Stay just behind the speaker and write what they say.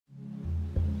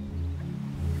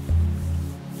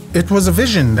It was a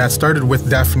vision that started with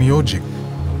Daphne Ojik.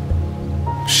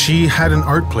 She had an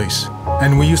art place,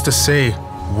 and we used to say,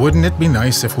 wouldn't it be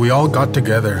nice if we all got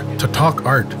together to talk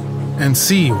art and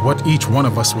see what each one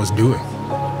of us was doing?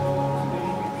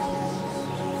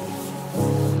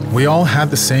 We all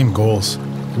had the same goals.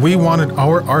 We wanted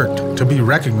our art to be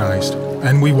recognized,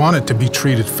 and we wanted to be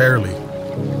treated fairly.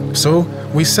 So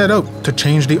we set out to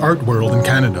change the art world in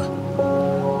Canada.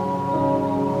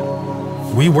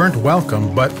 We weren't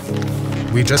welcome, but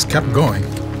we just kept going.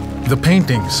 The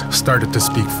paintings started to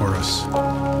speak for us.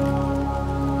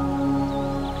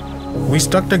 We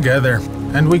stuck together,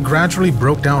 and we gradually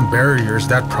broke down barriers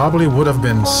that probably would have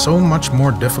been so much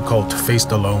more difficult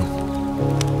faced alone.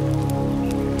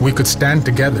 We could stand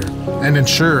together and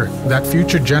ensure that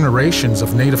future generations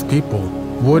of Native people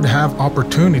would have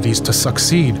opportunities to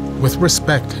succeed with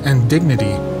respect and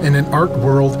dignity in an art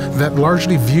world that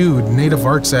largely viewed Native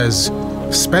arts as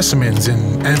specimens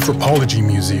in anthropology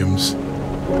museums.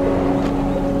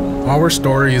 Our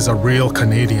story is a real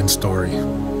Canadian story.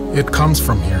 It comes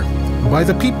from here, by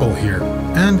the people here,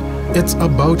 and it's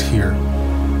about here.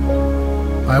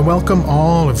 I welcome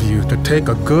all of you to take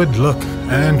a good look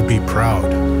and be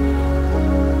proud.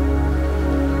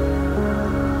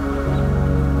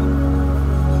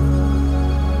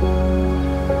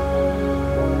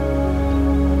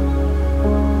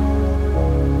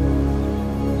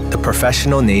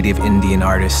 Professional Native Indian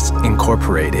Artists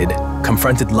Incorporated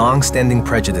confronted long-standing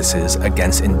prejudices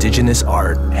against Indigenous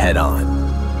art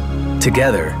head-on.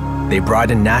 Together, they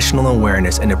broadened national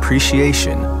awareness and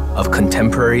appreciation of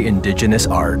contemporary Indigenous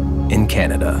art in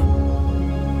Canada.